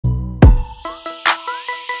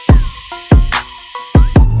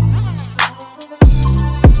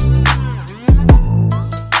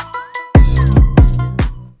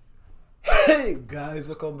guys,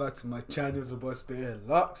 welcome back to my channel. It's about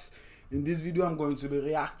Lux. In this video I'm going to be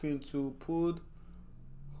reacting to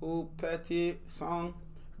Pudhupettai song,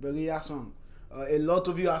 Variyaa song. A lot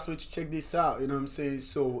of you asked me to check this out, you know what I'm saying?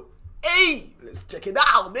 So hey, let's check it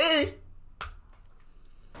out, man.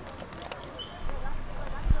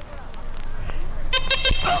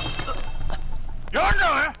 You're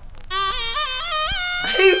no.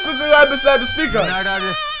 He's sitting right beside the speaker.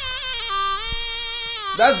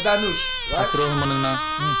 That's Dhanush, right?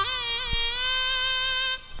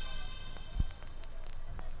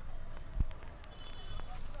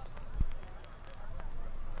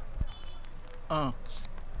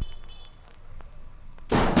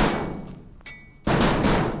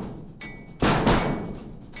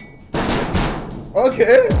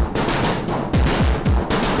 Okay.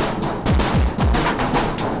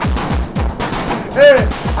 Hey,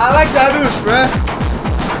 I like Dhanush, man.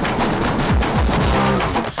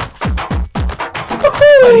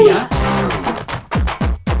 Variyaa.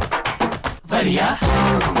 Variyaa.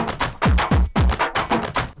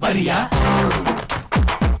 Variyaa.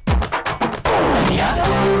 Variyaa.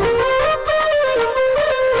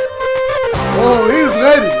 Oh, he's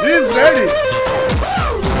ready. He's ready.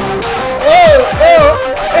 Oh, hey,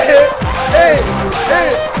 hey, hey, hey,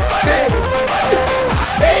 hey.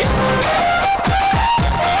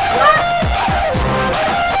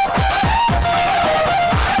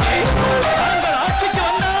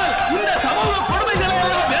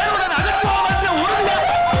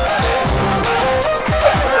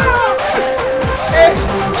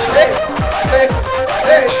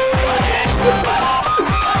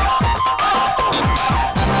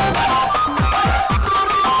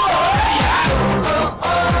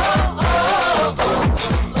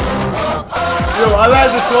 Yo, I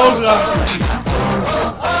like the program.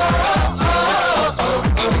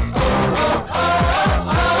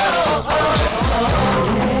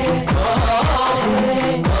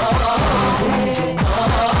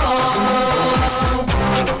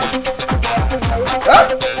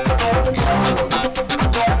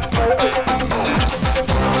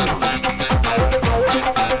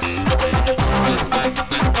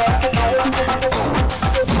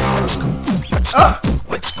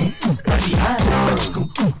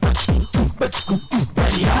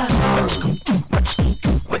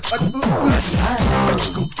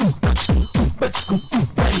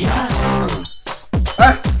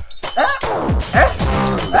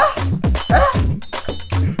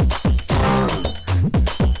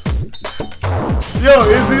 Yo,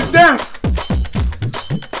 is it dance?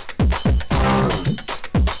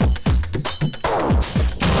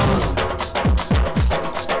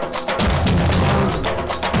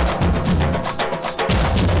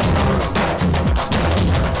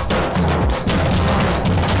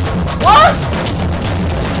 What?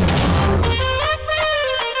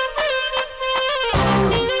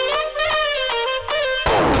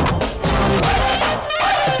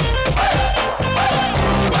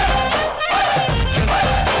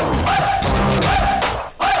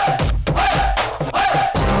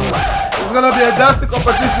 It's gonna be a dancing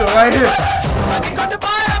competition right here.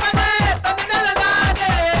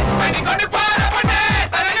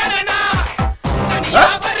 Huh?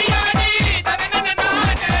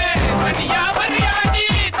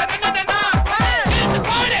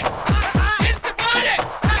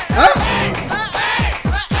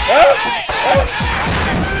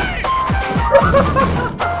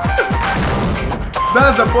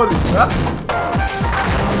 That's the police, huh?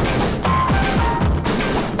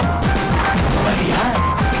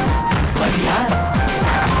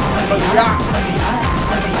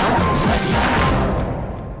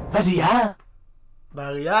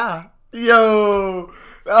 Variyaa. Yo,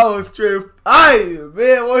 that was straight. Aye,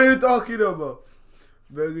 man, what are you talking about?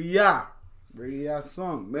 Variyaa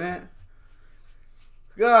song, man.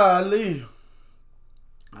 Golly.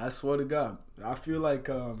 I swear to God. I feel like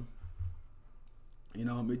you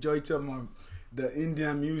know, majority of the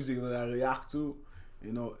Indian music that I react to,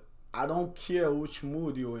 you know, I don't care which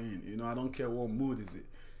mood you're in, you know, I don't care what mood is it.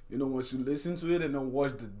 You know, once you listen to it and then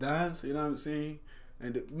watch the dance, you know what I'm saying?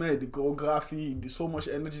 And man, the choreography, there's so much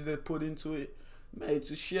energy they put into it. Man, it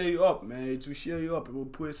will cheer you up, man. It will cheer you up. It will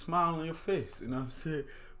put a smile on your face, you know what I'm saying? It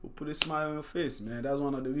will put a smile on your face, man. That's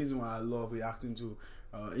one of the reasons why I love reacting to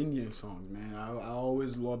Indian songs, man. I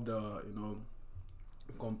always love the, you know,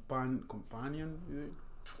 companion,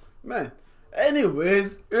 man.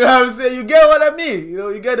 Anyways, you know what I'm saying? You get what I mean? You know,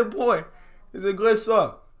 you get the point. It's a great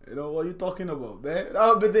song. You know what you talking about, man?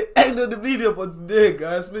 That'll be the end of the video for today,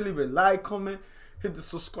 guys. Really, like, comment, hit the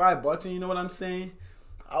subscribe button. You know what I'm saying?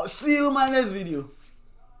 I'll see you in my next video.